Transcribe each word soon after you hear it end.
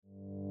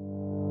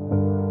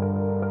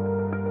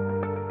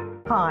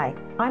Hi,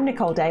 I'm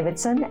Nicole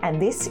Davidson,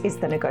 and this is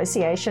the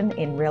Negotiation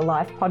in Real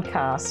Life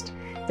podcast,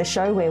 the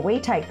show where we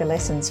take the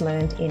lessons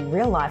learned in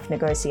real life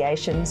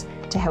negotiations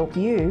to help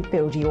you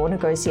build your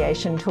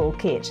negotiation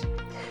toolkit.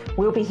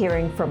 We'll be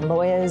hearing from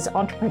lawyers,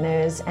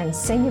 entrepreneurs, and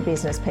senior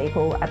business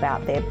people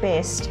about their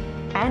best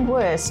and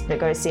worst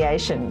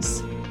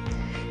negotiations.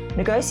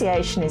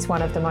 Negotiation is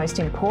one of the most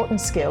important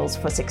skills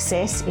for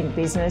success in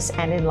business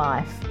and in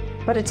life,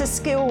 but it's a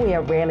skill we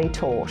are rarely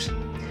taught.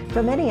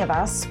 For many of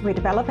us, we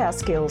develop our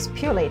skills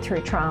purely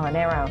through trial and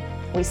error.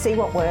 We see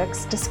what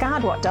works,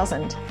 discard what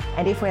doesn't,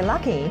 and if we're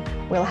lucky,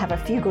 we'll have a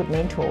few good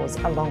mentors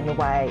along the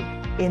way.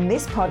 In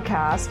this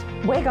podcast,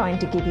 we're going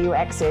to give you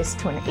access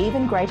to an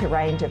even greater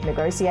range of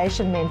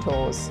negotiation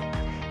mentors.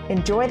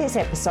 Enjoy this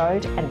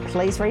episode and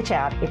please reach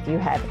out if you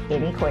have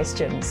any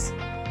questions.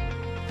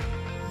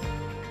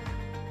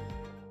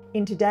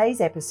 In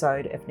today's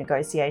episode of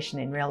Negotiation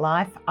in Real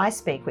Life, I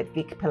speak with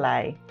Vic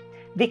Pillay.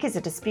 Vic is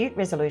a dispute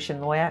resolution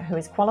lawyer who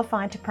is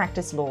qualified to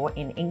practice law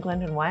in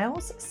England and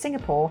Wales,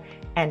 Singapore,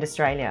 and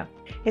Australia.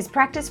 His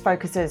practice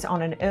focuses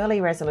on an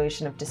early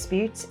resolution of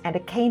disputes and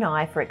a keen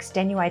eye for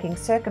extenuating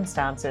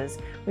circumstances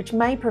which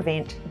may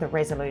prevent the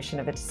resolution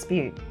of a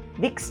dispute.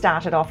 Vic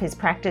started off his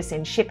practice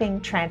in shipping,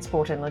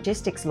 transport and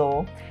logistics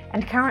law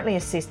and currently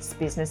assists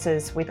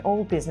businesses with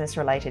all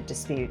business-related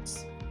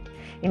disputes.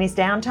 In his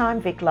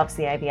downtime, Vic loves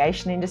the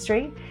aviation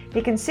industry.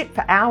 He can sit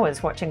for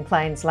hours watching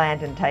planes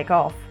land and take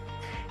off.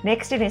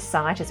 Next in his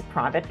sight is a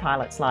private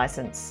pilot's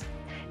licence.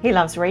 He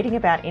loves reading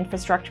about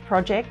infrastructure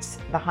projects,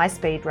 the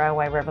high-speed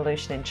railway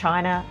revolution in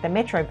China, the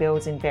metro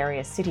builds in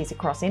various cities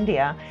across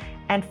India,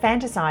 and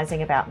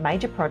fantasising about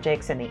major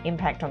projects and the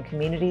impact on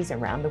communities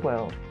around the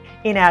world.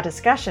 In our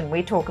discussion,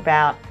 we talk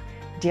about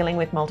dealing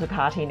with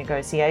multi-party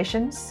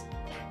negotiations,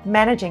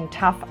 managing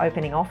tough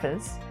opening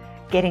offers,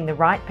 getting the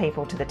right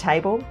people to the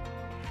table,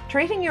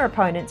 treating your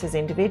opponents as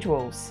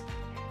individuals,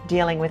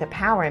 dealing with a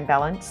power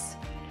imbalance,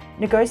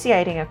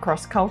 negotiating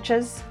across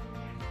cultures,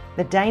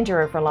 the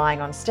danger of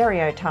relying on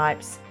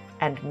stereotypes,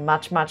 and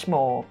much, much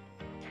more.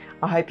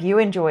 I hope you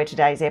enjoy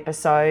today's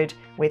episode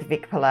with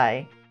Vic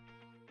Pillay.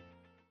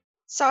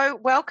 So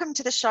welcome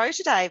to the show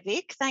today,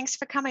 Vic. Thanks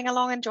for coming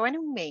along and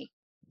joining me.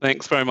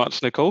 Thanks very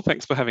much, Nicole.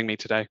 Thanks for having me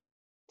today.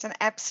 It's an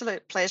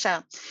absolute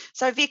pleasure.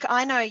 So Vic,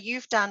 I know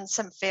you've done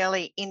some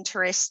fairly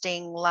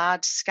interesting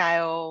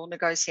large-scale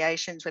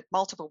negotiations with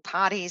multiple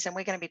parties, and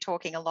we're going to be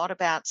talking a lot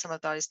about some of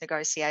those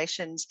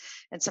negotiations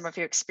and some of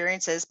your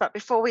experiences. But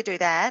before we do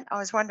that, I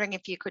was wondering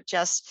if you could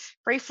just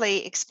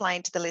briefly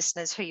explain to the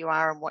listeners who you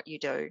are and what you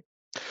do.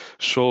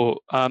 Sure.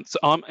 So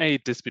I'm a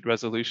dispute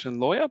resolution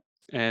lawyer,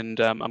 and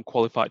I'm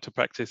qualified to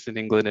practice in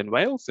England and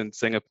Wales, in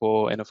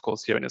Singapore, and of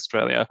course here in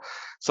Australia.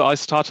 So I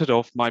started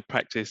off my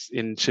practice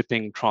in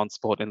shipping,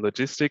 transport and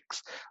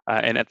logistics,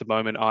 and at the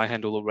moment I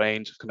handle a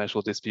range of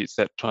commercial disputes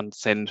that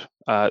transcend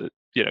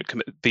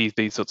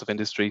these sorts of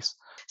industries.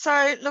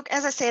 So look,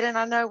 as I said, and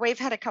I know we've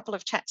had a couple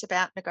of chats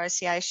about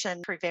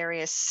negotiation through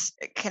various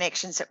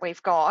connections that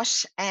we've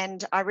got,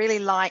 and I really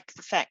like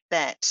the fact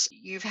that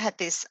you've had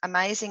this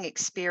amazing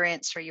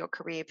experience through your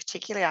career,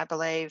 particularly I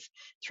believe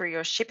through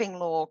your shipping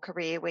law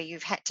career, where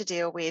you've had to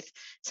deal with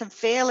some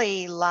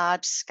fairly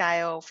large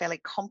scale, fairly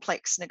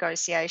complex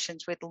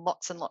negotiations with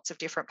lots and lots of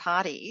different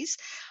parties.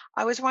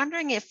 I was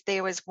wondering if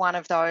there was one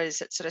of those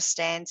that sort of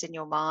stands in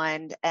your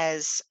mind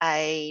as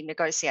a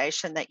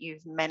negotiation that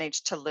you've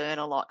managed to learn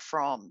a lot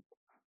from.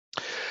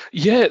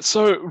 Yeah,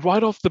 so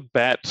right off the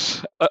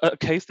bat, a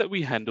case that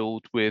we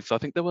handled with, I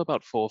think there were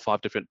about 4 or 5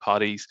 different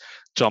parties,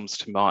 jumps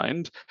to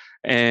mind.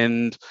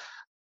 And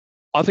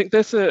I think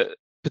there's a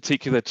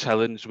particular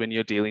challenge when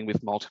you're dealing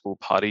with multiple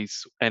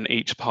parties and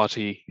each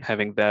party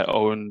having their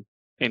own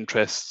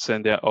interests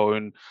and their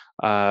own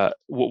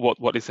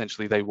what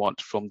essentially they want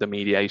from the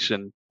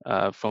mediation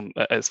from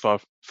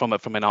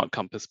an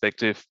outcome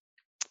perspective.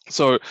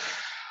 So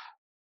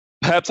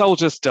perhaps I'll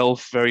just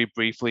delve very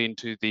briefly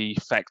into the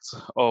facts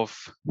of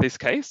this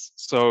case.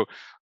 So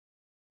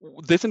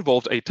this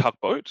involved a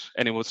tugboat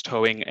and it was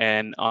towing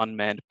an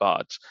unmanned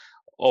barge.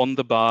 On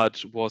the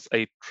barge was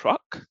a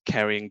truck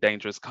carrying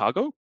dangerous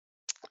cargo.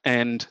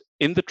 And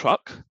in the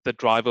truck, the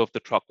driver of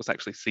the truck was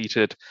actually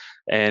seated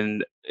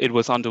and it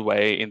was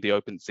underway in the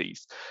open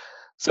seas.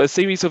 So a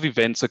series of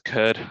events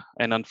occurred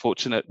and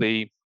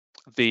unfortunately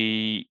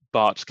the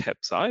barge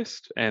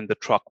capsized and the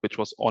truck which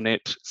was on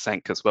it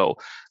sank as well.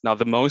 Now,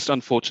 the most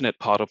unfortunate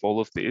part of all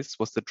of this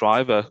was the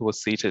driver who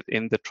was seated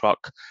in the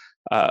truck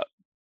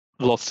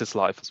lost his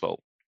life as well.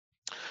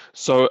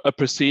 So a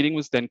proceeding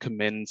was then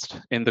commenced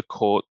in the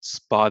courts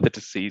by the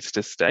deceased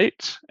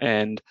estate,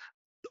 and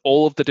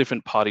all of the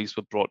different parties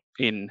were brought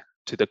in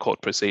to the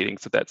court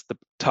proceedings. So that's the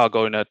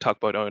tugboat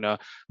owner,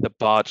 the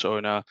barge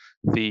owner,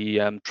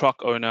 the truck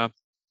owner,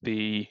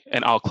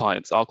 and our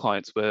clients. Our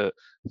clients were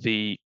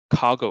the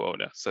cargo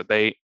owner. So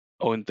they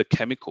owned the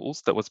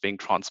chemicals that was being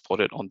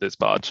transported on this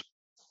barge.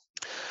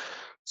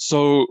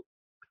 So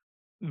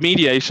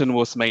mediation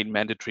was made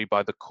mandatory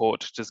by the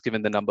court, just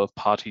given the number of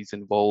parties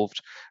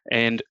involved.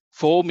 And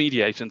for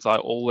mediations, I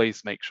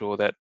always make sure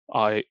that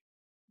I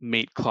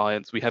meet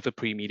clients, we have a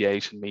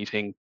pre-mediation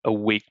meeting a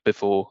week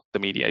before the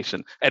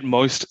mediation, at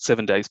most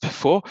 7 days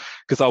before,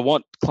 because I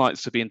want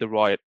clients to be in the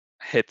right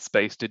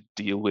headspace to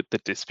deal with the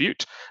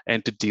dispute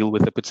and to deal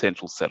with a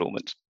potential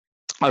settlement.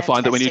 I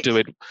find that when you do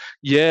it,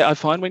 I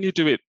find when you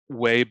do it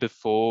way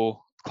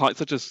before,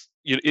 clients are just,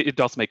 it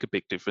does make a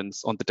big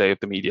difference on the day of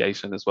the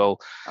mediation as well.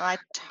 I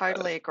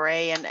totally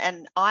agree.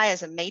 And I,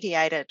 as a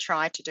mediator,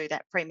 try to do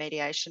that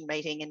pre-mediation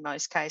meeting in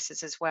most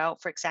cases as well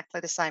for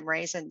exactly the same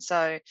reason.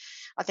 So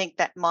I think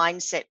that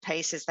mindset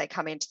piece as they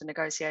come into the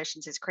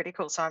negotiations is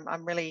critical. So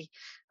I'm really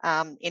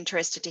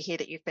interested to hear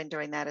that you've been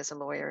doing that as a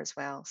lawyer as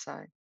well.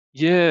 So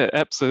yeah,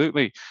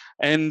 absolutely.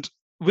 And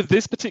with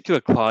this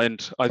particular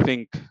client, I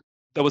think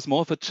there was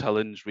more of a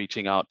challenge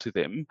reaching out to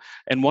them.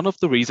 And one of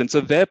the reasons, so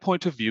their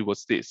point of view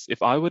was this: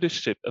 if I were to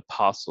ship a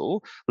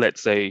parcel,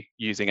 let's say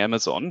using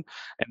Amazon,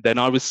 and then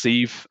I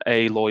receive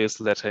a lawyer's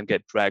letter and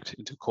get dragged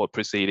into court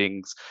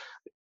proceedings,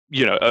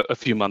 a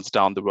few months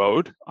down the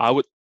road, I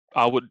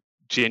would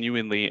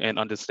genuinely and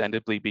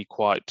understandably be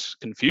quite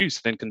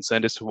confused and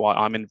concerned as to why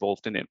I'm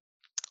involved in it.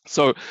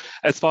 So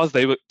as far as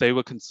they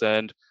were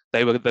concerned,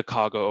 they were the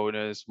cargo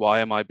owners.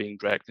 Why am I being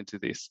dragged into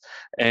this?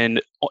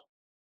 And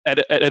at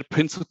a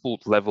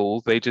principled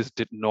level, they just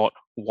did not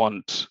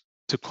want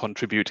to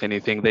contribute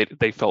anything.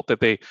 They felt that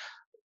they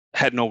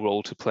had no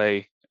role to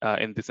play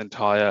in this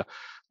entire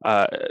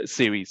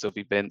series of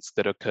events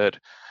that occurred.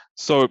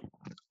 So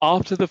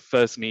after the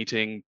first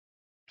meeting,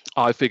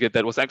 I figured that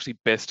it was actually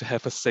best to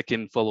have a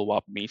second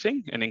follow-up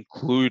meeting and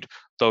include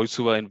those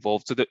who are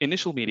involved. So the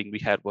initial meeting we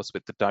had was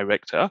with the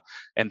director,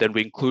 and then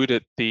we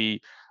included the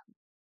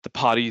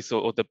parties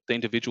or the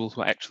individuals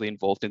who are actually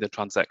involved in the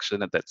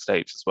transaction at that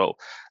stage as well.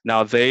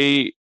 Now,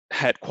 they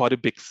had quite a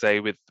big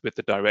say with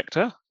the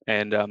director,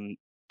 and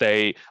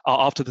they,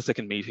 after the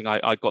second meeting,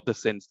 I got the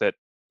sense that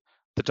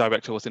the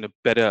director was in a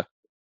better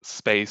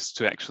space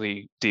to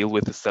actually deal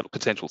with the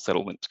potential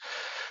settlement.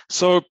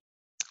 So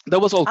that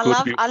was all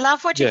good. I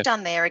love what you've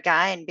done there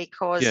again,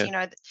 because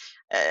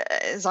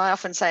as I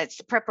often say, it's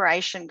the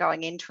preparation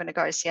going into a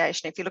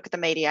negotiation. If you look at the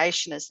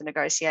mediation as the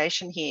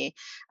negotiation here,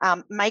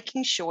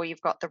 making sure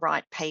you've got the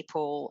right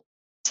people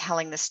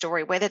telling the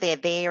story, whether they're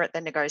there at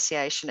the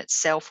negotiation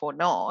itself or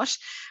not.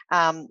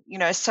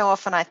 So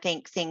often I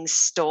think things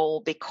stall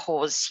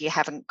because you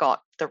haven't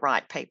got the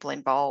right people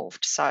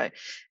involved. So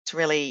it's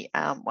really,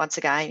 once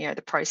again,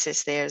 the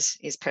process there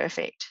is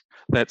perfect.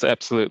 That's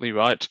absolutely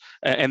right.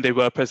 And they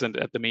were present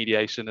at the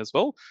mediation as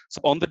well.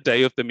 So on the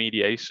day of the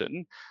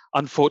mediation,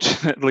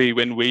 unfortunately,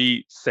 when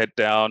we sat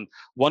down,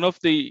 one of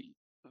the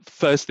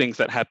first things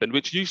that happened,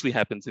 which usually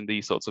happens in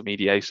these sorts of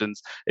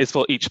mediations, is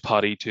for each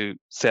party to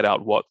set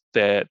out what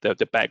their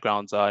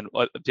backgrounds are and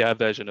their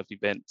version of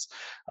events.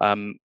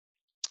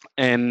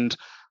 And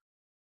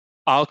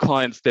our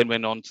clients then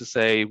went on to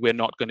say, we're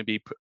not going to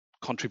be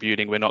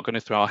contributing, we're not going to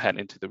throw our hat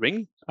into the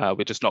ring,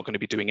 we're just not going to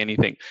be doing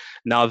anything.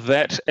 Now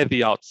that at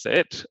the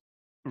outset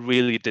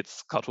really did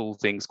scuttle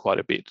things quite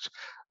a bit,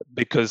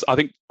 because I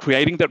think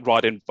creating that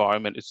right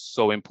environment is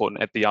so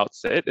important at the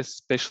outset,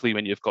 especially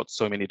when you've got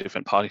so many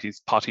different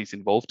parties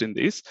involved in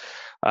this.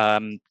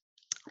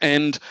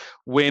 And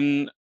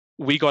when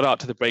we got out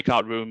to the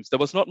breakout rooms, there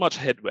was not much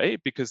headway,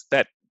 because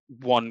that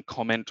one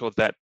comment or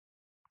that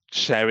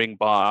sharing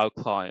by our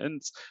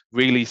clients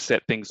really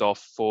set things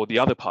off for the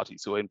other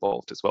parties who are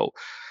involved as well.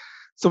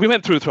 So we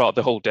went throughout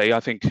the whole day.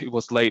 I think it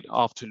was late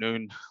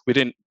afternoon. We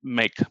didn't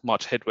make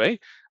much headway.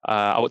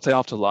 I would say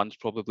after lunch,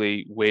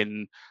 probably,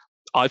 when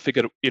I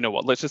figured, you know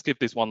what, let's just give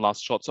this one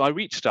last shot. So I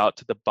reached out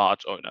to the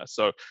barge owner.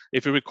 So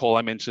if you recall,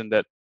 I mentioned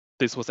that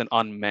this was an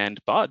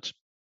unmanned barge.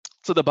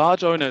 So the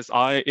barge owners,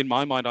 in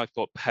my mind, I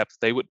thought perhaps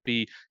they would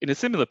be in a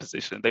similar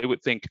position. They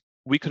would think,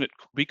 we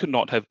could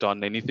not have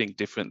done anything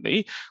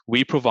differently.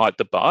 We provide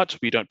the barge.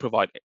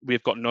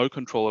 We've got no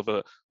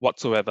control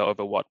whatsoever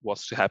over what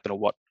was to happen or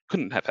what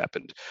couldn't have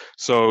happened.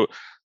 So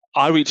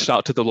I reached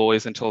out to the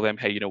lawyers and told them,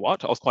 hey, you know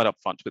what? I was quite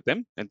upfront with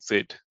them and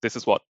said, this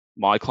is what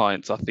my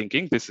clients are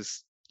thinking.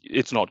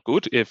 It's not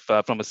good if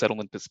from a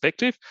settlement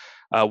perspective.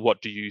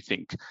 What do you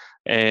think?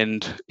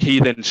 And he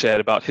then shared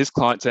about his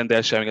clients, and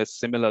they're sharing a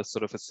similar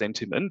sort of a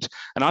sentiment.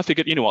 And I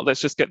figured, you know what, let's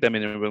just get them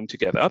in a room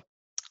together.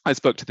 I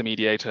spoke to the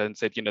mediator and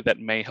said, that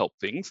may help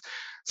things.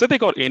 So they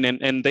got in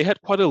and they had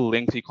quite a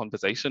lengthy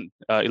conversation.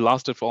 It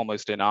lasted for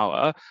almost an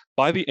hour.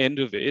 By the end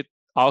of it,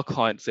 our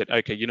client said,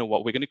 okay, you know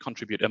what, we're going to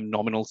contribute a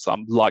nominal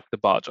sum like the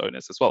barge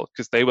owners as well,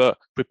 because they were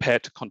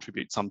prepared to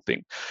contribute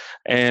something.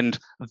 And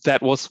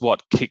that was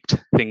what kicked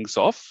things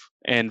off.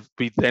 And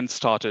we then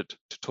started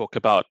to talk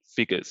about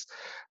figures.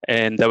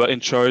 And there were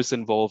insurers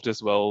involved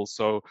as well.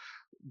 So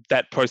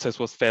that process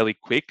was fairly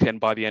quick, and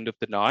by the end of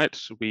the night,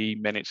 we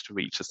managed to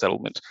reach a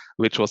settlement,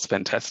 which was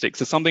fantastic.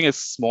 So something as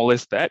small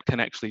as that can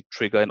actually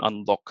trigger and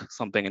unlock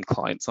something in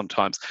clients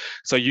sometimes.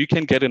 So you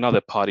can get another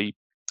party,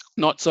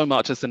 not so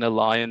much as an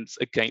alliance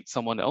against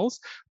someone else,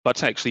 but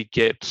to actually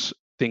get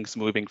things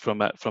moving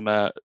from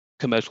a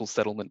commercial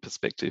settlement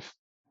perspective.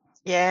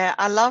 Yeah,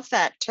 I love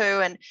that too.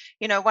 And,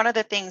 one of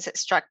the things that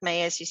struck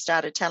me as you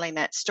started telling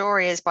that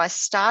story is by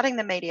starting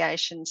the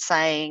mediation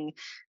saying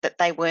that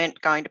they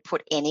weren't going to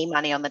put any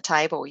money on the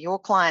table, your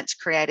clients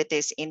created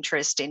this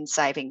interest in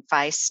saving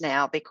face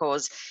now,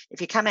 because if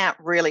you come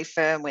out really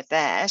firm with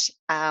that,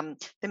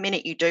 the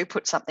minute you do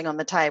put something on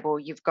the table,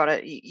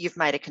 you've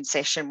made a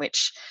concession,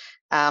 which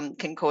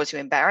can cause you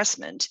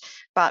embarrassment.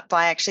 But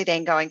by actually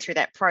then going through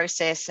that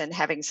process and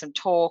having some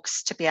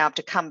talks to be able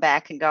to come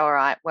back and go, all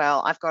right,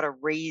 well, I've got a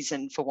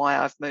reason for why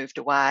I've moved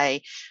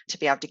away, to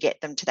be able to get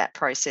them to that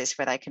process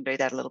where they can do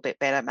that a little bit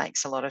better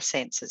makes a lot of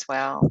sense as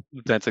well.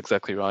 That's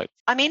exactly right.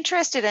 I'm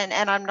interested in,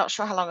 and I'm not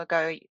sure how long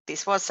ago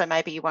this was, so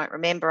maybe you won't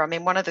remember. I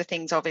mean, one of the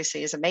things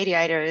obviously as a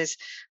mediator is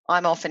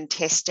I'm often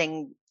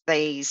testing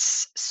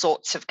these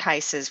sorts of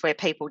cases where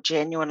people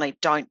genuinely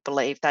don't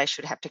believe they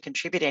should have to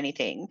contribute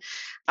anything.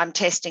 I'm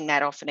testing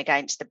that often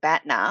against the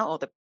BATNA, or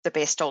the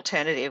best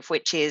alternative,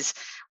 which is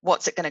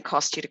what's it going to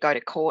cost you to go to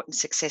court and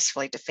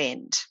successfully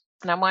defend?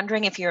 And I'm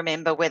wondering if you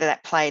remember whether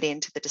that played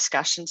into the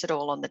discussions at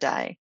all on the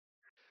day.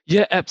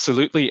 Yeah,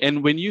 absolutely.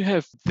 And when you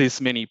have this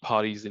many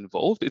parties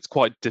involved, it's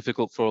quite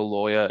difficult for a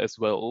lawyer as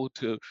well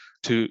to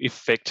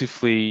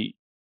effectively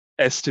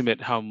estimate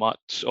how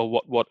much or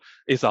what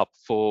is up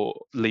for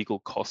legal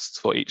costs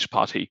for each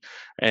party.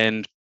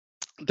 And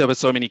there were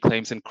so many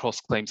claims and cross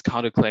claims,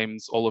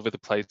 counterclaims all over the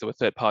place. There were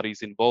third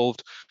parties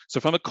involved. So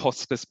from a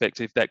cost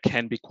perspective, that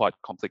can be quite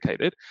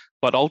complicated.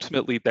 But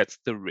ultimately, that's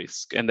the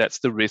risk. And that's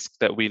the risk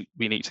that we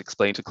need to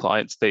explain to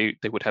clients they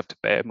would have to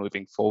bear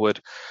moving forward.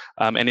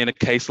 And in a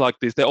case like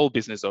this, they're all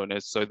business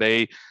owners. So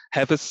they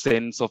have a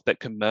sense of that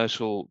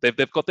commercial,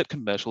 they've got that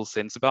commercial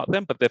sense about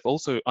them, but they've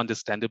also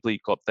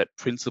understandably got that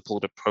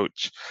principled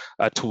approach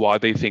to why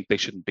they think they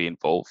shouldn't be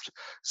involved.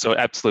 So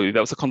absolutely, that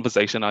was a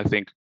conversation I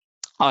think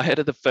I had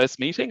at the first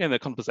meeting and the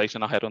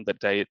conversation I had on the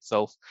day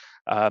itself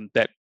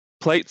that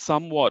played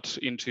somewhat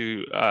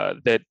into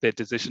their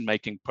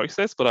decision-making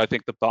process, but I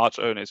think the barge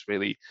owners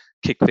really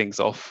kicked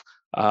things off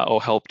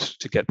or helped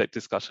to get that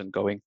discussion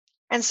going.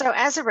 And so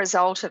as a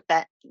result of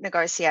that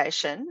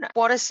negotiation,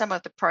 what are some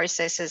of the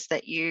processes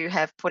that you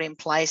have put in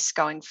place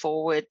going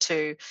forward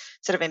to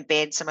sort of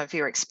embed some of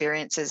your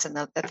experiences and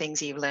the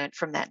things you've learned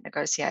from that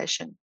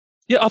negotiation?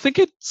 Yeah, I think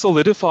it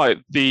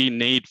solidified the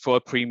need for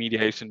a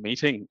pre-mediation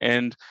meeting.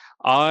 And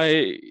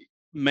I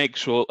make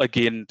sure,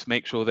 again, to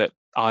make sure that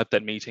I have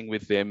that meeting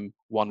with them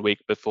 1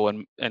 week before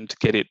and to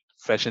get it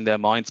fresh in their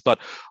minds. But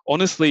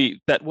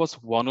honestly, that was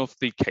one of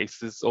the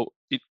cases,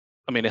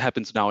 I mean, it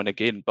happens now and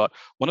again, but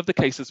one of the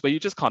cases where you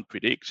just can't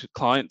predict.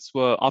 Clients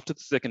were, after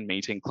the second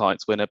meeting,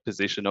 clients were in a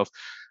position of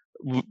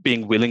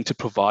being willing to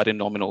provide a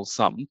nominal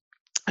sum.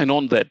 And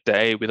on that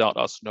day, without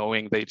us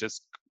knowing, they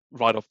just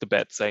right off the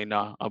bat say,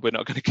 "No, we're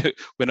not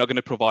going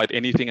to provide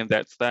anything," and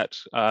that's that.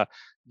 So I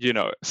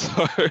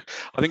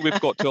think we've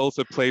got to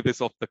also play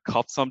this off the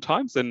cuff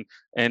sometimes and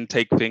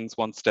take things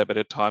one step at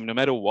a time. No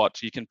matter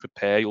what, you can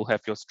prepare. You'll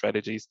have your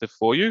strategies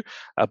before you,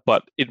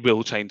 but it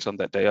will change on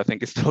that day. I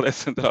think it's the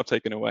lesson that I've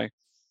taken away.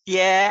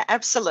 Yeah,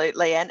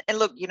 absolutely. And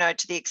look,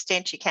 to the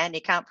extent you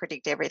can't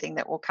predict everything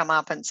that will come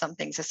up, and some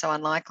things are so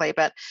unlikely,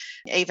 but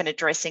even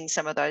addressing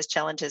some of those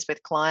challenges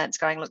with clients,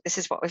 going, look, this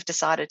is what we've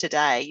decided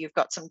today. You've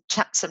got some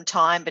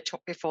time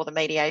before the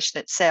mediation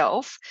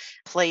itself.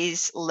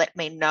 Please let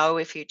me know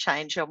if you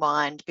change your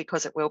mind,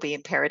 because it will be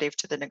imperative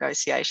to the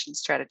negotiation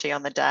strategy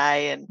on the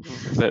day. And,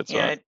 That's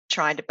right.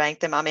 trying to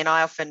bank them. I mean,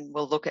 I often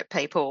will look at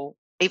people,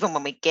 even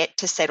when we get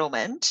to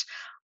settlement,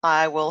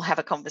 I will have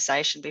a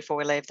conversation before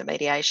we leave the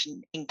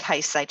mediation in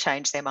case they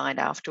change their mind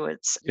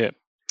afterwards. Yeah.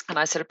 And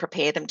I sort of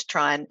prepare them to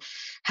try and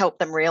help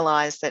them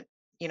realise that,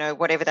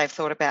 whatever they've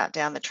thought about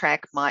down the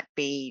track might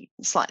be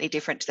slightly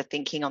different to the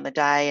thinking on the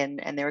day,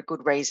 and there are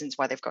good reasons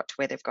why they've got to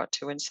where they've got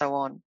to, and so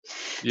on.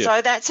 Yeah.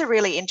 So that's a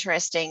really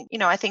interesting,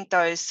 I think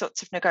those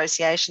sorts of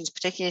negotiations,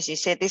 particularly as you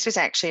said, this was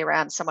actually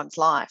around someone's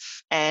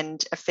life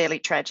and a fairly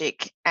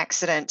tragic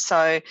accident.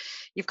 So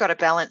you've got to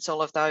balance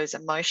all of those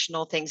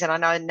emotional things. And I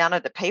know none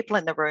of the people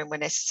in the room were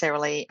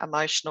necessarily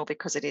emotional,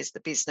 because it is the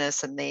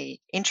business and the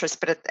interest.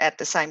 But at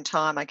the same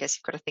time, I guess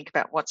you've got to think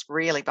about what's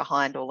really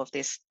behind all of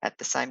this at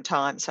the same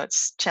time. So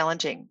it's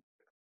challenging.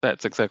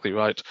 That's exactly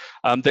right.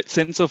 That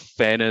sense of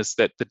fairness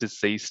that the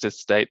deceased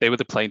estate, they were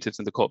the plaintiffs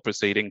in the court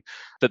proceeding,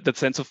 that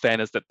sense of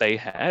fairness that they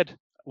had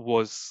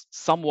was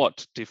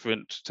somewhat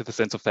different to the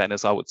sense of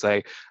fairness, I would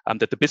say,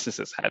 that the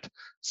businesses had.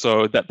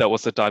 So that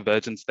was a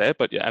divergence there,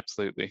 but yeah,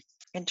 absolutely.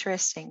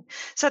 Interesting.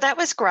 So that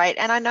was great.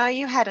 And I know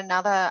you had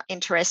another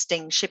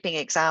interesting shipping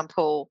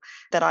example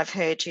that I've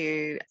heard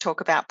you talk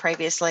about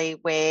previously,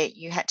 where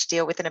you had to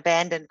deal with an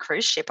abandoned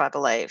cruise ship, I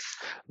believe.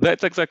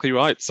 That's exactly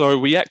right. So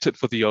we acted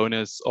for the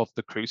owners of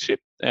the cruise ship,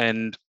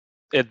 and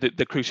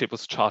the cruise ship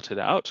was chartered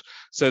out.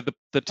 So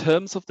the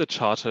terms of the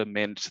charter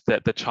meant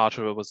that the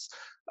charterer was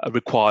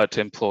required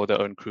to employ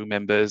their own crew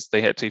members.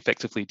 They had to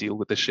effectively deal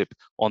with the ship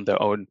on their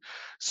own.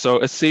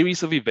 So a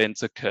series of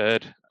events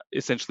occurred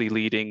essentially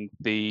leading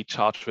the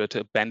charterer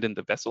to abandon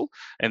the vessel.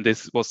 And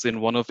this was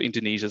in one of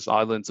Indonesia's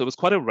islands. So it was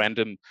quite a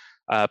random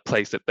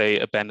place that they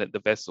abandoned the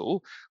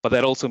vessel. But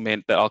that also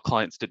meant that our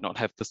clients did not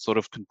have the sort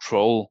of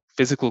control,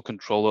 physical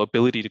control or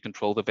ability to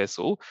control the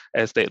vessel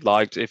as they'd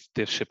liked if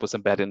the ship was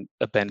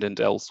abandoned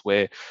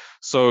elsewhere.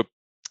 So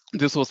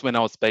this was when I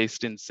was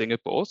based in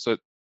Singapore. So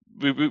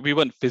we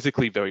weren't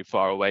physically very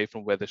far away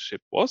from where the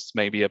ship was,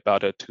 maybe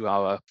about a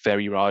 2-hour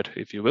ferry ride,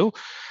 if you will.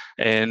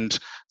 And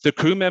the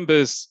crew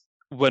members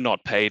were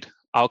not paid.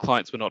 Our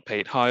clients were not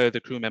paid hire. The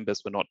crew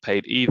members were not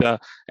paid either.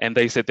 And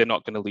they said they're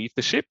not going to leave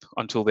the ship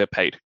until they're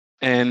paid.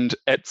 And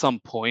at some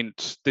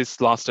point,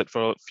 this lasted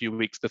for a few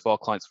weeks before our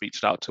clients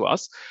reached out to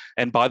us.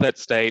 And by that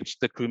stage,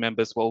 the crew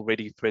members were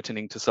already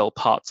threatening to sell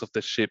parts of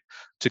the ship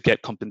to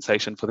get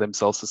compensation for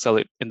themselves, to sell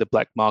it in the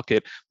black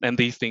market. And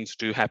these things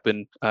do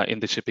happen in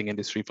the shipping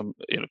industry from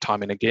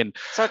time and again.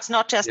 So it's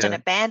not just an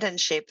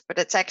abandoned ship, but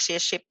it's actually a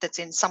ship that's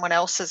in someone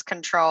else's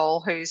control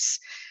who's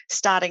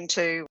starting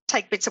to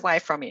take bits away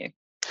from you.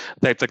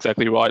 That's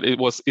exactly right. It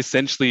was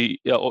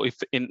essentially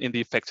in the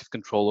effective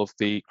control of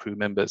the crew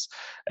members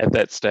at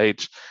that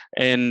stage.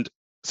 And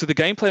so the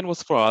game plan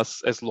was for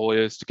us as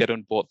lawyers to get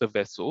on board the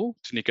vessel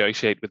to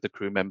negotiate with the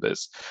crew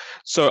members.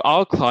 So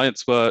our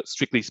clients were,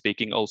 strictly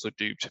speaking, also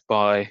duped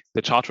by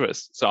the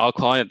charterers. So our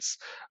clients,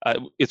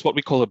 it's what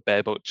we call a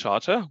bareboat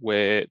charter,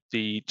 where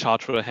the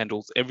charterer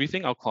handles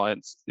everything. Our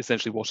clients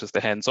essentially washes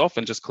their hands off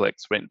and just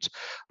collects rent,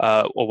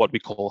 or what we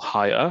call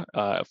hire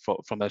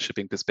from a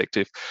shipping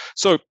perspective.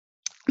 So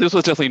this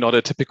was definitely not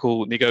a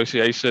typical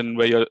negotiation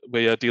where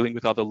you're dealing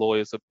with other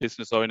lawyers or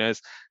business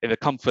owners in the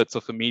comforts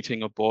of a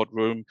meeting or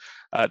boardroom.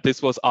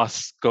 This was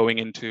us going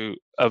into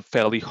a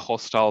fairly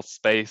hostile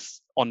space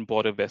on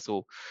board a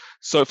vessel.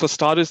 So for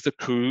starters, the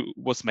crew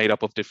was made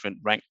up of different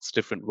ranks,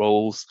 different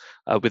roles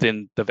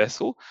within the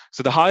vessel.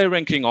 So the higher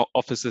ranking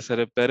officers had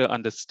a better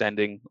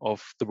understanding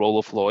of the role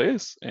of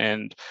lawyers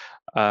and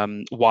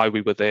why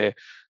we were there.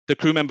 The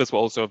crew members were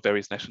also of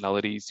various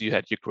nationalities. You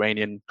had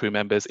Ukrainian crew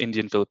members,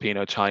 Indian,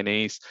 Filipino,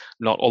 Chinese.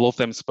 Not all of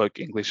them spoke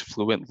English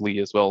fluently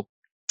as well.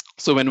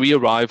 So when we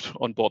arrived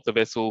on board the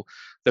vessel,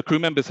 the crew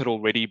members had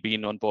already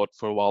been on board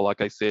for a while,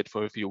 like I said,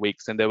 for a few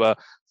weeks, and there were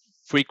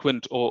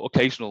frequent or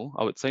occasional,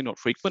 I would say not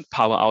frequent,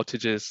 power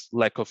outages,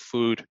 lack of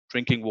food,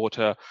 drinking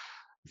water,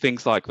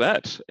 things like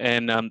that.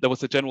 And there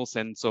was a general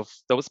sense of,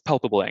 there was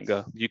palpable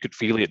anger. You could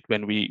feel it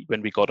when we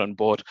got on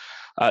board.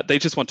 They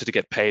just wanted to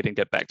get paid and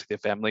get back to their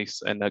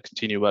families and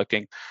continue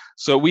working.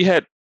 So we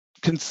had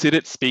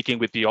considered speaking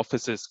with the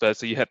officers first.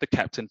 So you had the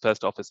captain,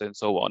 first officer, and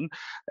so on.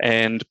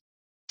 And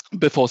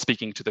before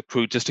speaking to the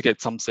crew, just to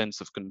get some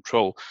sense of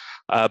control.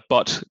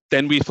 But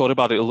then we thought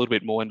about it a little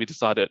bit more and we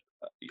decided,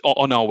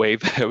 on our way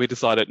there, we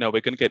decided, no,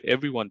 we're going to get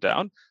everyone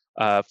down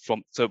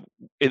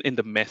in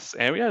the mess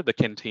area, the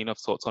canteen of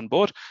sorts on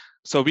board.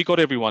 So we got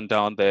everyone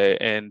down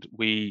there and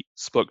we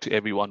spoke to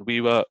everyone.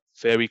 We were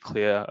very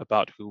clear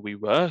about who we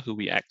were, who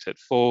we acted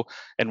for,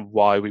 and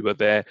why we were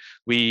there.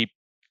 We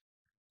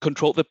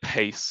control the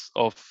pace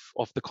of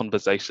the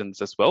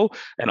conversations as well.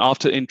 And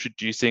after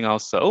introducing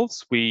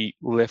ourselves, we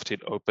left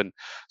it open.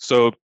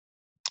 So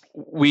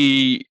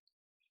we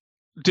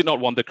did not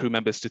want the crew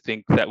members to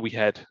think that we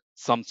had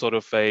some sort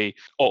of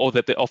or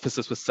that the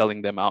officers were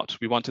selling them out.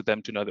 We wanted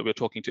them to know that we're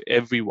talking to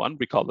everyone,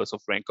 regardless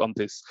of rank, on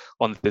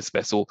this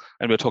vessel,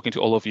 and we're talking to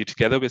all of you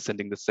together. We're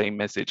sending the same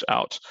message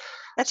out.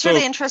 That's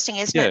really interesting,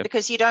 isn't it?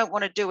 Because you don't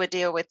want to do a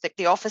deal with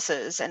the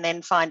officers and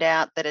then find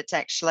out that it's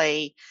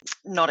actually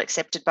not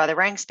accepted by the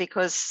ranks,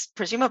 because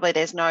presumably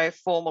there's no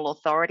formal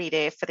authority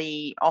there for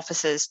the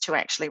officers to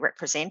actually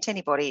represent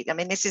anybody. I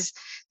mean, this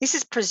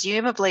is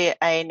presumably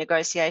a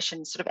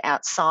negotiation sort of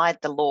outside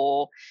the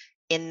law,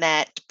 in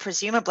that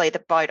presumably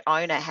the boat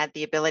owner had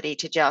the ability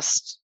to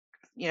just,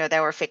 they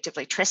were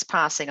effectively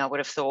trespassing, I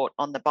would have thought,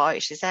 on the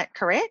boat. Is that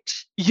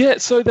correct? Yeah,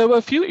 so there were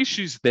a few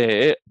issues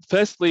there.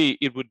 Firstly,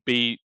 it would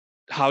be,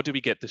 how do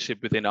we get the ship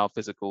within our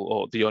physical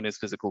or the owner's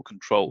physical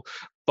control?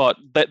 But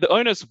the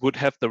owners would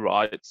have the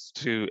rights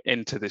to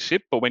enter the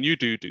ship. But when you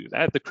do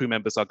that, the crew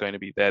members are going to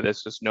be there.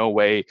 There's just no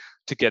way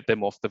to get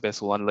them off the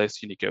vessel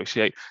unless you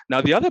negotiate. Now,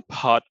 the other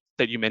part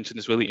that you mentioned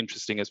is really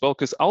interesting as well,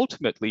 because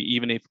ultimately,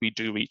 even if we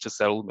do reach a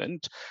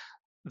settlement,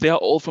 they are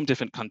all from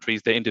different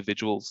countries. They're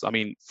individuals. I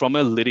mean, from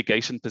a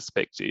litigation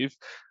perspective,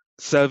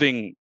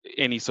 serving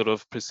any sort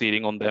of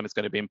proceeding on them is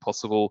going to be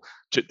impossible.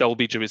 There will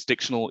be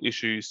jurisdictional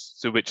issues,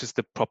 so which is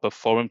the proper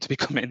forum to be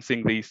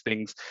commencing these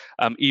things.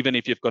 Even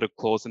if you've got a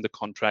clause in the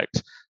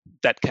contract,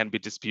 that can be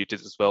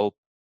disputed as well.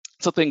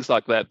 So things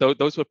like that.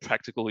 Those were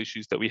practical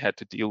issues that we had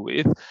to deal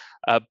with,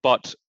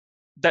 but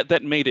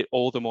that made it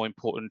all the more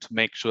important to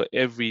make sure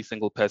every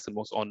single person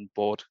was on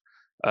board,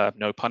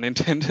 no pun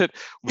intended,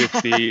 with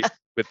the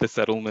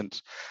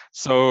settlement.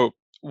 So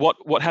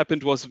what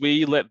happened was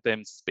we let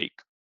them speak.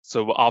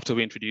 So after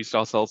we introduced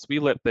ourselves, we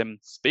let them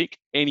speak.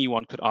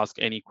 Anyone could ask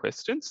any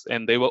questions,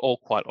 and they were all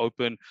quite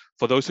open.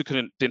 For those who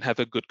didn't have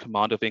a good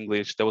command of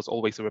English, there was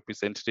always a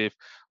representative,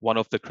 one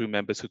of the crew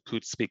members who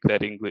could speak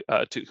that English,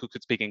 who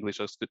could speak English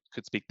or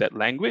could speak that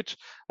language,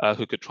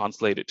 who could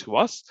translate it to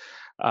us.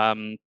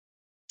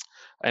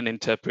 and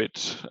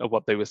interpret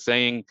what they were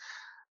saying.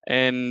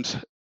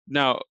 And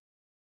now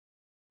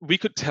we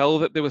could tell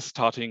that they were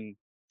starting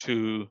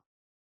to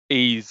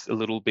ease a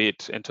little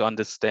bit and to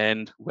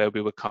understand where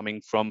we were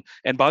coming from.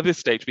 And by this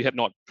stage, we had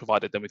not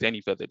provided them with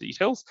any further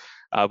details.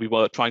 We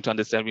were trying to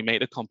understand. We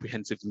made a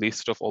comprehensive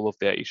list of all of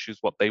their issues,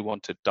 what they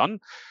wanted done.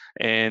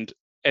 And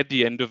at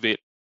the end of it,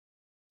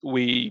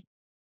 we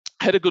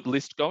had a good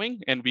list going,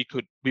 and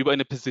we were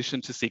in a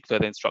position to seek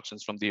further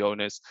instructions from the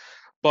owners.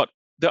 But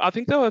I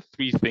think there were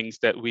three things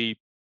that we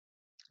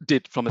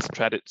did from a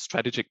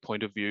strategic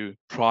point of view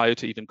prior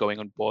to even going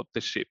on board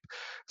the ship.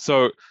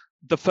 So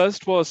the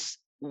first was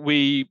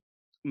we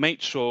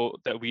made sure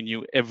that we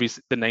knew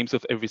the names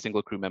of every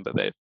single crew member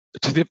there,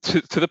 to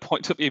the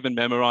point of even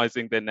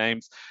memorizing their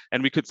names,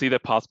 and we could see their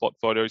passport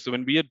photos. So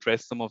when we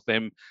addressed some of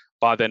them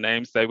by their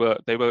names, they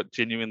were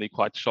genuinely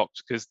quite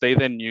shocked, because they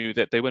then knew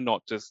that they were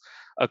not just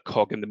a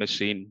cog in the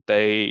machine.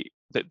 They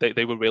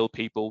were real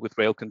people with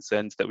real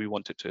concerns that we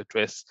wanted to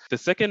address. The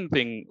second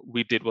thing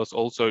we did was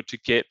also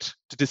to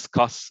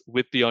discuss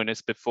with the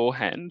owners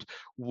beforehand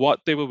what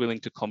they were willing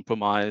to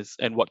compromise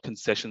and what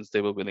concessions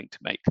they were willing to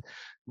make.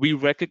 We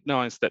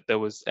recognized that there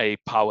was a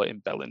power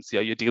imbalance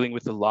here. You're dealing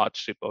with a large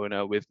ship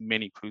owner with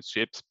many cruise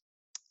ships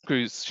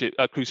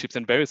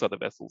and various other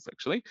vessels,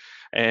 actually,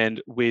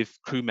 and with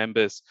crew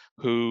members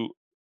who,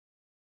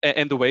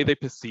 and the way they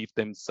perceive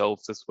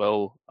themselves as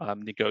well,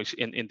 in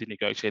the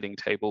negotiating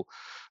table.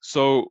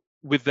 So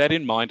with that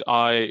in mind,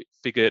 I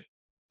figured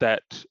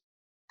that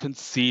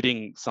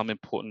conceding some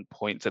important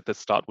points at the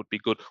start would be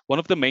good. One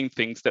of the main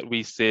things that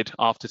we said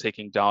after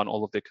taking down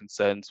all of their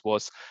concerns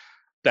was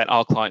that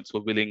our clients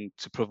were willing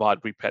to provide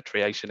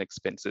repatriation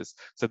expenses.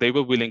 So they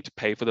were willing to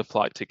pay for the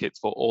flight tickets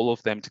for all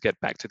of them to get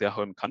back to their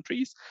home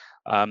countries.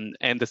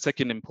 And the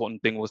second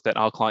important thing was that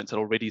our clients had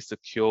already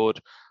secured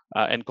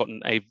and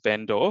gotten a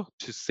vendor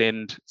to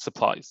send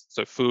supplies,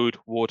 so food,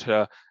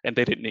 water, and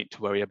they didn't need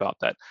to worry about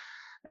that.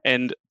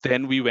 And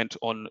then we went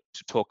on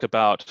to talk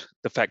about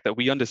the fact that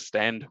we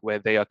understand where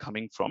they are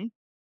coming from,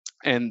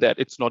 and that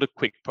it's not a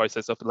quick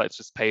process of let's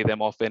just pay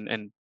them off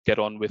and get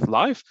on with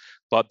life,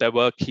 but there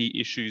were key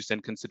issues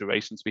and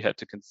considerations we had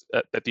to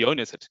that the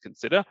owners had to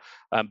consider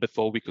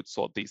before we could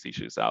sort these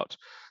issues out.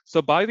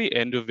 So by the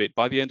end of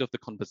the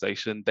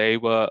conversation, they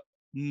were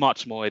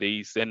much more at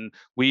ease, and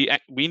we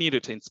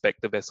needed to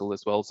inspect the vessel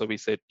as well. So we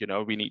said,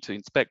 we need to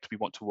inspect, we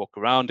want to walk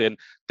around, and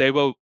they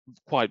were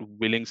quite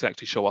willing to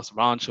actually show us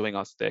around, showing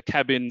us their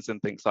cabins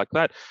and things like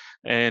that.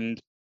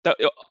 And that,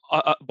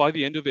 by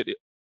the end of it,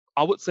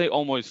 I would say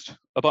almost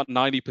about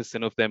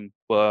 90% of them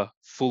were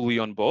fully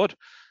on board.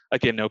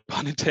 Again, no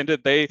pun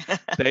intended.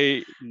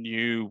 They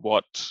knew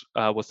what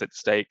was at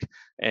stake,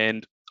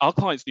 and our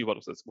clients knew what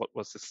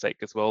was at stake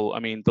as well. I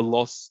mean, the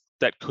loss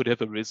that could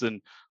have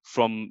arisen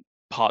from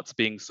parts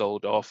being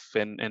sold off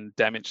and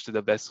damage to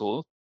the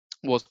vessel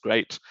was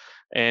great.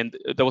 And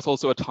there was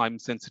also a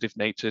time-sensitive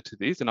nature to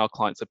these, and our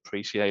clients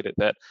appreciated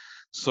that.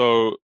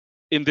 So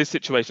in this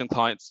situation,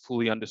 clients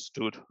fully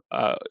understood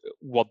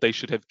what they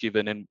should have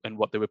given and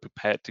what they were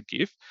prepared to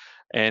give,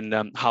 and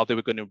how they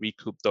were going to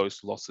recoup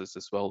those losses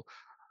as well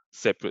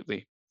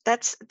separately.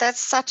 That's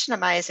such an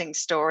amazing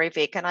story,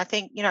 Vic. And I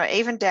think,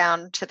 even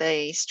down to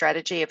the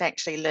strategy of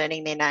actually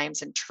learning their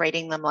names and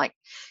treating them like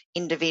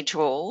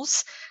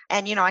individuals.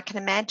 And, I can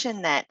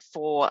imagine that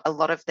for a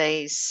lot of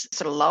these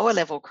sort of lower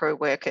level crew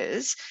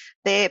workers,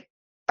 their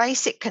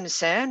basic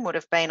concern would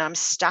have been, I'm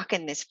stuck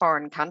in this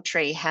foreign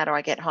country. How do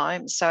I get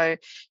home? So,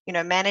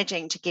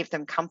 managing to give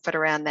them comfort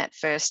around that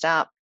first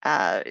up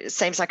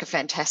seems like a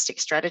fantastic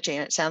strategy,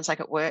 and it sounds like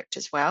it worked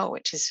as well,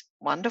 which is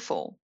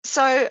wonderful.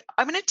 So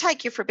I'm going to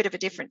take you for a bit of a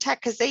different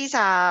tack, because these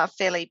are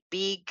fairly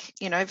big,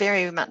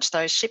 very much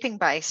those shipping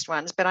based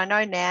ones, but I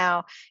know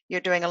now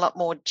you're doing a lot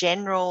more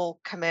general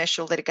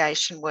commercial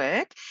litigation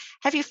work.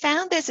 Have you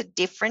found there's a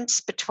difference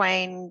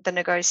between the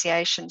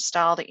negotiation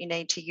style that you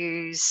need to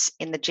use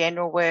in the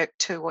general work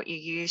to what you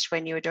used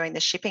when you were doing the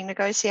shipping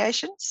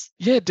negotiations?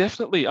 Yeah,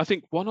 definitely. I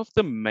think one of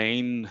the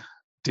main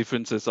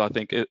differences, I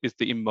think, is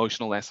the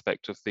emotional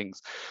aspect of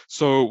things.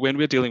 So when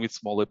we're dealing with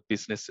smaller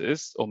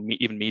businesses or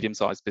even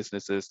medium-sized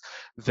businesses,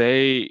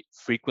 they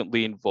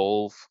frequently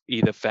involve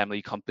either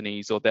family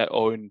companies or their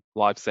own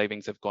life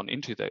savings have gone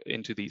into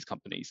these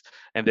companies,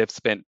 and they've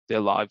spent their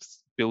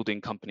lives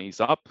building companies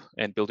up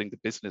and building the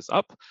business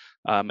up,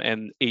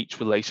 and each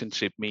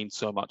relationship means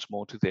so much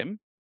more to them.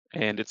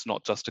 And it's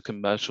not just a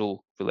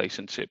commercial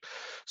relationship.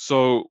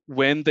 So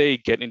when they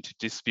get into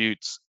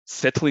disputes,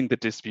 settling the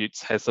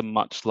disputes has a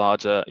much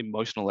larger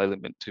emotional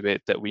element to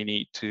it that we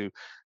need to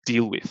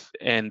deal with.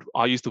 And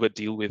I use the word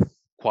deal with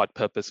quite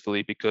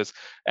purposefully, because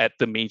at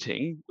the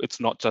meeting, it's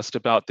not just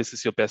about this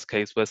is your best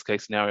case, worst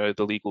case scenario,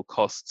 the legal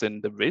costs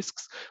and the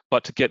risks,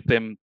 but to get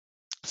them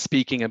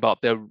speaking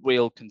about their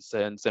real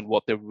concerns and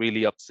what they're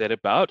really upset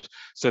about,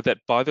 so that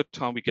by the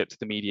time we get to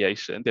the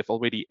mediation, they've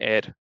already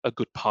aired a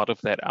good part of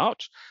that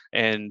out,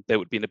 and they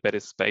would be in a better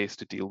space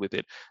to deal with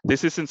it.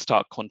 This is in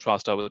stark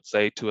contrast, I would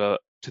say, to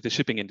the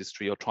shipping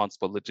industry or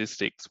transport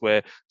logistics,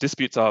 where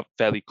disputes are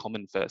fairly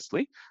common,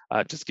 firstly,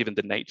 just given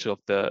the nature of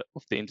the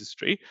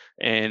industry.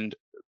 And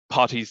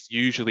parties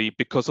usually,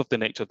 because of the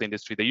nature of the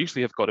industry, they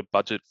usually have got a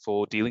budget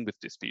for dealing with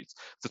disputes.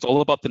 So it's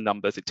all about the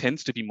numbers. It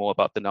tends to be more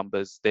about the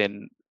numbers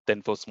than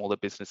for smaller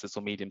businesses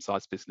or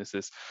medium-sized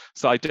businesses.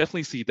 So I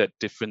definitely see that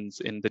difference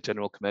in the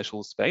general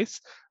commercial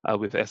space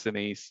with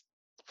SMEs,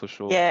 for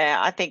sure. Yeah,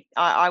 I think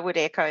I would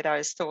echo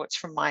those thoughts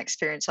from my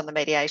experience on the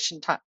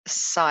mediation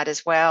side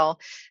as well.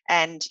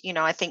 And,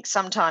 I think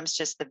sometimes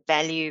just the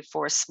value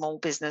for a small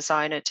business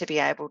owner to be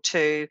able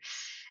to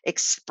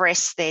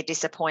express their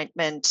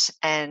disappointment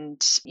and,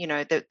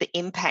 the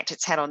impact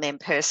it's had on them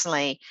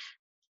personally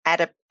at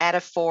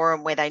a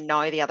forum where they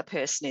know the other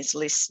person is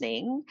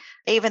listening,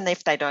 even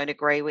if they don't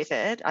agree with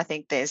it. I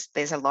think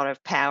there's a lot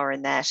of power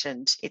in that,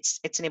 and it's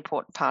an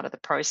important part of the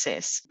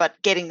process. But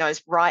getting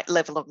those right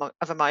level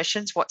of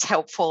emotions, what's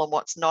helpful and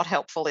what's not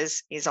helpful,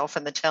 is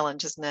often the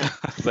challenge, isn't it?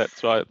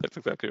 That's right. That's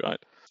exactly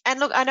right. And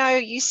look, I know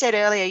you said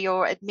earlier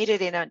you're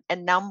admitted in a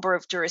number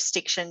of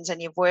jurisdictions and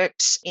you've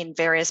worked in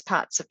various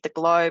parts of the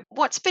globe.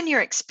 What's been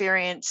your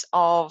experience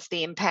of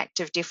the impact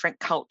of different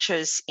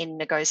cultures in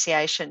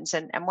negotiations,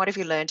 and what have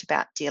you learned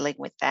about dealing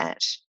with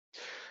that?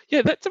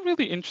 Yeah, that's a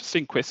really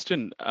interesting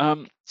question.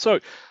 So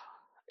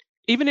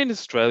even in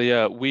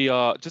Australia, we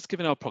are, just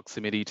given our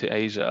proximity to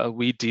Asia,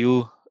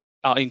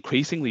 are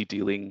increasingly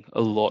dealing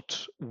a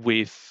lot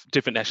with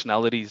different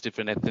nationalities,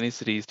 different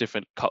ethnicities,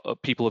 different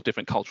people of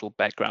different cultural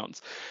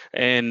backgrounds.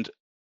 And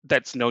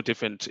that's no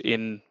different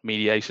in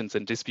mediations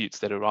and disputes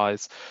that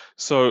arise.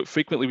 So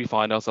frequently we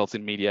find ourselves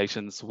in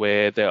mediations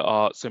where there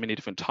are so many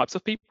different types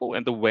of people,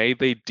 and the way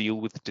they deal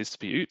with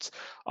disputes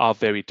are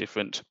very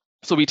different.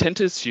 So we tend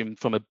to assume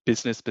from a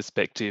business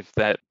perspective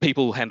that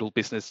people handle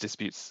business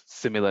disputes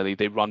similarly,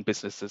 they run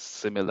businesses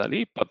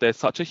similarly, but there's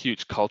such a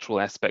huge cultural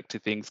aspect to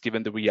things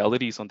given the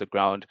realities on the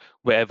ground,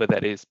 wherever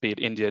that is, be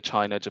it India,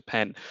 China,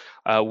 Japan,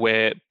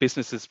 where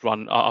businesses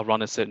are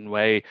run a certain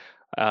way,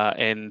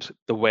 and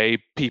the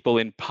way people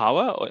in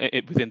power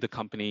within the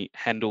company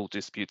handle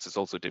disputes is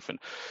also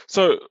different.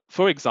 So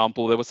for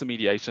example, there was a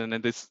mediation,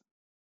 and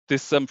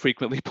this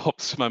frequently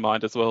pops to my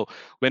mind as well,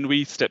 when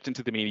we stepped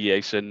into the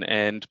mediation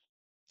and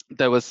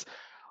there was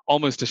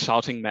almost a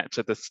shouting match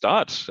at the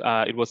start.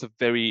 It was a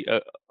very,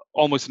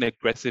 almost an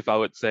aggressive, I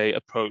would say,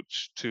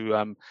 approach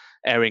to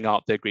airing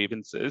out their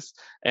grievances.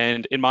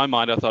 And in my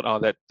mind, I thought, oh,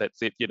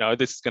 that's it.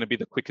 This is going to be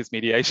the quickest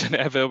mediation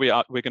ever.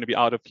 We're going to be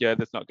out of here.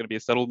 There's not going to be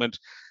a settlement.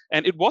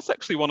 And it was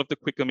actually one of the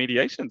quicker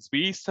mediations.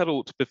 We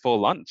settled before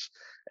lunch.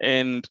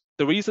 And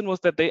the reason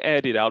was that they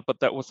aired it out, but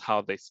that was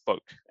how they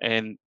spoke.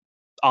 And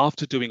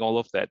after doing all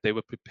of that, they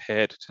were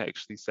prepared to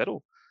actually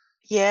settle.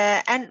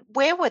 Yeah. And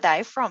where were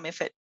they from?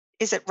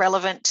 Is it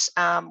relevant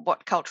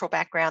what cultural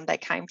background they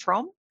came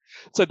from?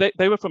 So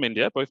they were from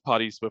India. Both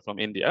parties were from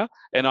India.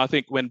 And I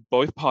think when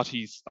both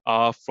parties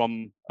are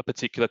from a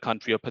particular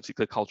country or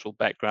particular cultural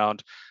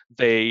background,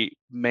 they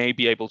may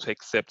be able to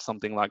accept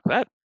something like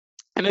that.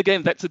 And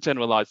again, that's a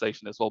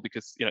generalization as well,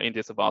 because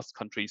India's a vast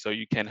country, so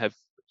you can have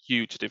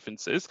huge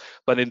differences.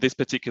 But in this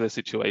particular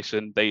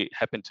situation, they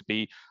happen to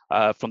be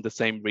from the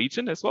same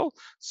region as well.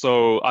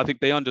 So I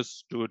think they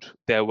understood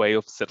their way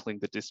of settling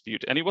the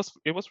dispute, and it was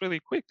really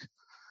quick.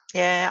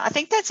 Yeah, I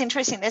think that's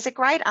interesting. There's a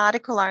great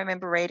article I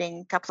remember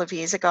reading a couple of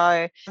years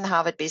ago in the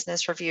Harvard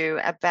Business Review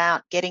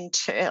about getting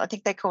to, I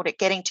think they called it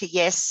getting to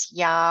yes,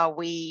 yeah,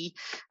 we,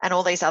 and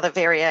all these other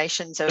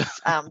variations of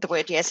the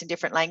word yes in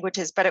different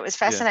languages. But it was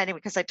fascinating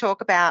because they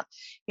talk about,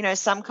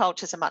 some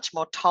cultures are much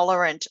more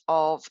tolerant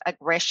of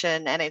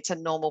aggression, and it's a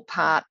normal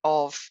part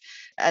of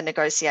a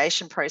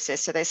negotiation process.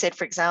 So they said,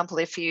 for example,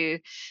 if you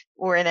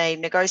were in a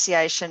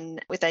negotiation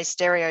with a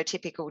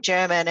stereotypical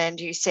German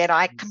and you said,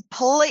 I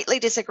completely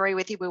disagree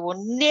with you, we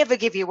will never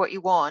give you what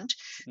you want,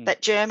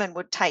 that German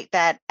would take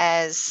that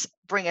as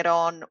bring it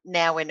on,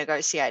 now we're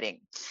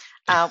negotiating.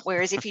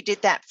 Whereas if you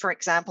did that, for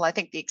example, I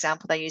think the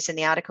example they use in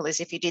the article is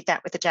if you did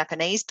that with a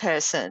Japanese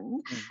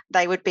person,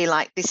 they would be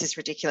like, this is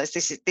ridiculous.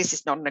 This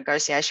is not a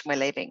negotiation, we're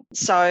leaving.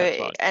 So,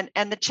 right.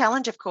 and the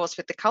challenge, of course,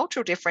 with the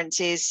cultural difference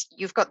is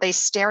you've got these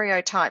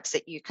stereotypes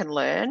that you can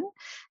learn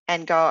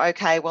and go,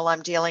 okay, well,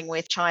 I'm dealing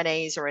with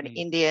Chinese or an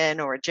Indian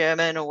or a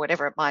German or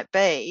whatever it might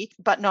be,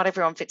 but not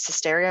everyone fits the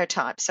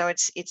stereotype. So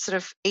it's sort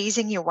of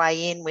easing your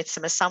way in with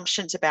some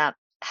assumptions about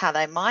how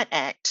they might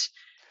act,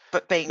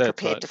 but being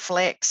prepared to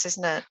flex,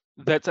 isn't it?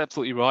 That's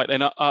absolutely right.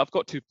 And I've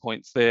got 2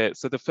 points there.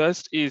 So the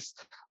first is,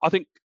 I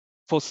think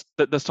for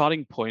the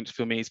starting point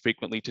for me is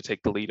frequently to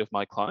take the lead of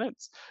my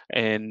clients,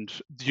 and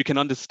you can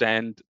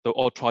understand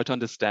or try to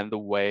understand the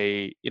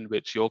way in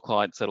which your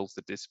client settles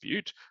the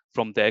dispute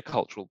from their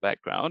cultural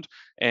background.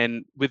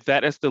 And with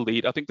that as the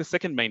lead, I think the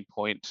second main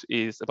point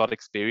is about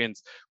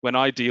experience. When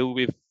I deal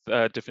with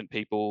different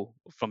people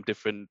from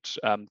different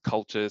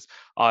cultures,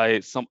 I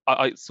sort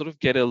of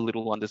get a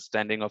little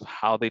understanding of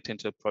how they tend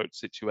to approach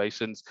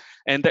situations.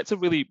 And that's a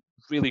really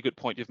good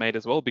point you've made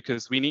as well,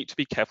 because we need to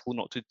be careful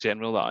not to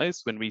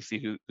generalize when we see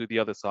who the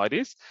other side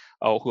is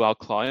or who our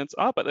clients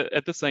are. But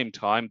at the same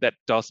time, that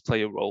does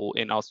play a role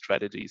in our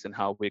strategies and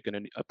how we're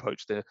going to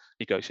approach the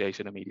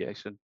negotiation and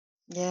mediation.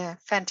 Yeah,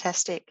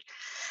 fantastic.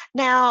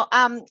 Now,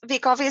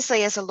 Vic,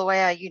 obviously as a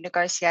lawyer, you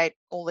negotiate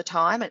all the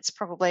time. It's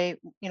probably,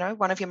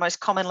 one of your most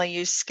commonly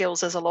used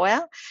skills as a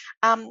lawyer.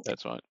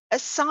 That's right.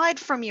 Aside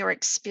from your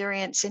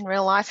experience in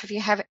real life, have you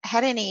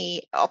had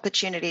any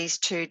opportunities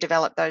to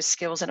develop those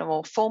skills in a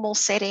more formal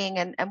setting?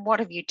 And what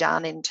have you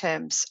done in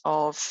terms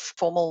of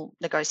formal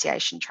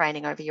negotiation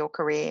training over your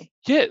career?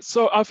 Yeah,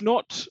 so I've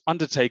not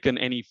undertaken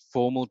any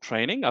formal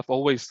training. I've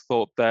always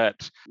thought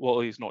that, well,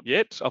 at least not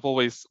yet. I've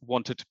always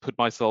wanted to throw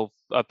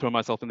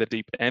myself in the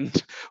deep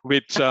end,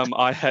 which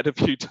I had a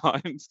few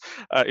times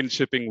in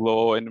shipping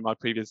law and in my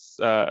previous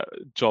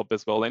job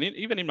as well, and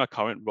even in my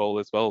current role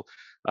as well.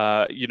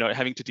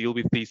 Having to deal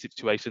with these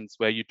situations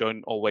where you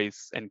don't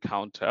always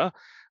encounter.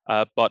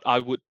 But I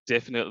would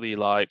definitely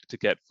like to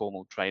get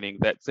formal training.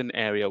 That's an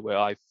area where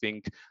I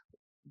think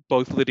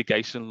both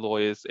litigation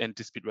lawyers and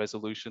dispute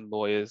resolution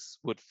lawyers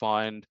would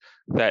find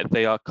that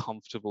they are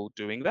comfortable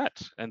doing that,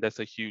 and there's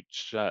a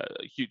huge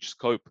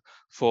scope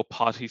for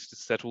parties to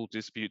settle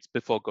disputes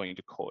before going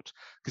to court,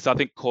 because I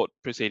think court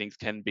proceedings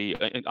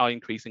are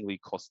increasingly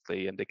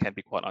costly and they can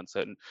be quite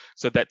uncertain.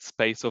 So that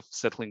space of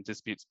settling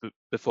disputes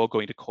before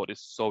going to court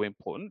is so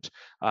important,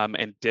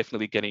 and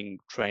definitely getting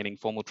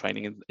formal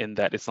training in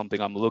that is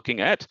something I'm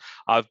looking at.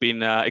 I've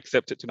been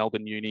accepted to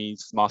Melbourne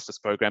Uni's master's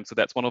program, so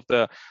that's one of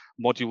the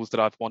modules that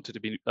I've wanted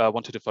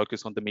to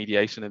focus on, the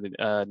mediation and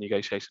the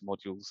negotiation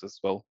modules as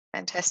well.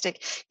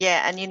 Fantastic.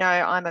 Yeah, and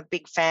I'm a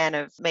big fan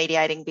of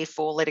mediating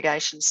before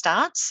litigation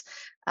starts.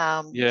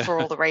 For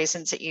all the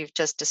reasons that you've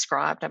just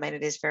described. I mean,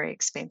 it is very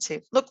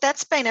expensive. Look,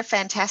 that's been a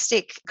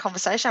fantastic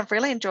conversation. I've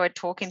really enjoyed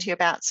talking to you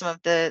about some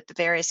of the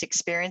various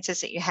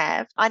experiences that you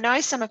have. I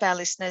know some of our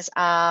listeners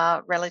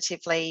are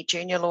relatively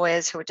junior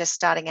lawyers who are just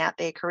starting out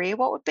their career.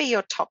 What would be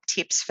your top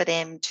tips for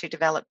them to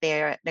develop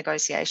their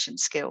negotiation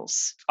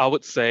skills? I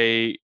would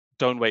say,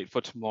 don't wait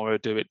for tomorrow,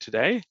 do it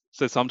today.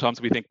 So sometimes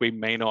we think we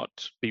may not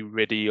be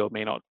ready or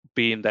may not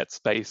be in that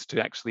space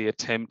to actually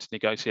attempt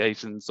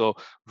negotiations or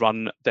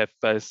run their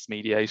first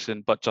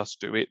mediation, but just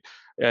do it.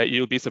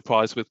 You'll be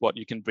surprised with what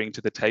you can bring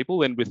to the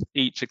table. And with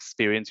each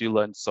experience, you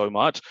learn so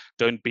much.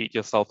 Don't beat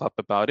yourself up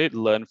about it,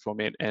 learn from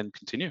it and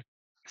continue.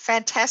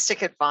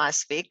 Fantastic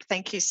advice, Vic.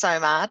 Thank you so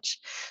much.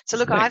 So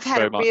look, Thanks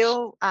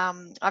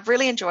I've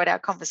really enjoyed our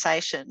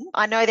conversation.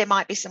 I know there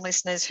might be some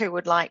listeners who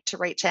would like to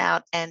reach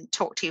out and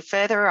talk to you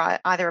further,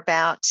 either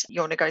about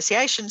your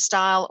negotiation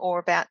style or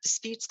about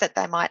disputes that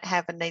they might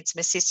have and need some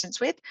assistance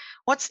with.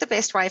 What's the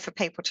best way for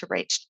people to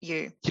reach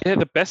you? Yeah,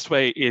 the best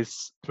way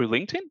is through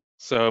LinkedIn.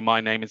 So my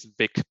name is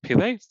Vic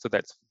Pillay, so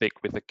that's Vic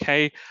with a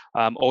K,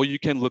 or you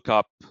can look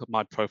up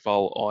my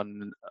profile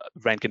on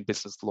Rankin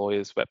Business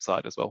Lawyers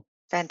website as well.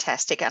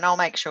 Fantastic. And I'll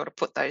make sure to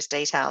put those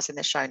details in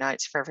the show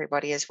notes for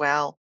everybody as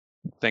well.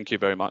 Thank you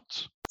very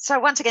much.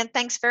 So once again,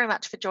 thanks very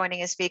much for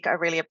joining us, Vic. I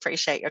really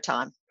appreciate your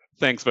time.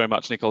 Thanks very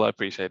much, Nicole. I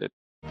appreciate it.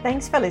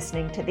 Thanks for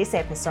listening to this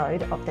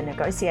episode of the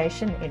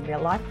Negotiation in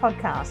Real Life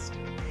podcast.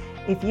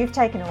 If you've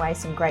taken away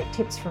some great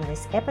tips from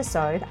this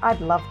episode, I'd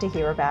love to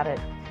hear about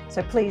it.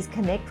 So please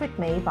connect with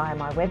me via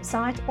my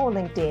website or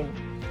LinkedIn.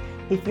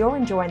 If you're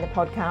enjoying the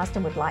podcast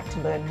and would like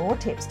to learn more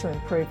tips to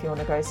improve your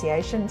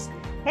negotiations,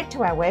 head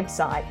to our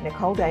website,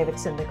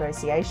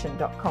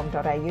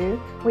 nicoledavidsonnegotiation.com.au,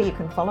 where you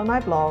can follow my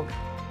blog,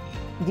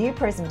 view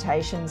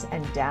presentations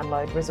and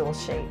download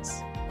resource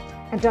sheets.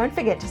 And don't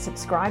forget to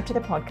subscribe to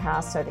the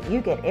podcast so that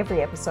you get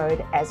every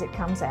episode as it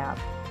comes out.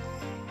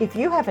 If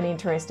you have an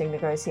interesting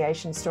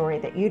negotiation story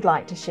that you'd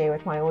like to share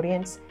with my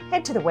audience,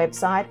 head to the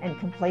website and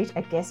complete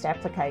a guest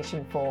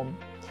application form.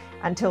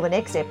 Until the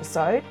next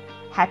episode,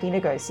 happy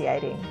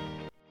negotiating.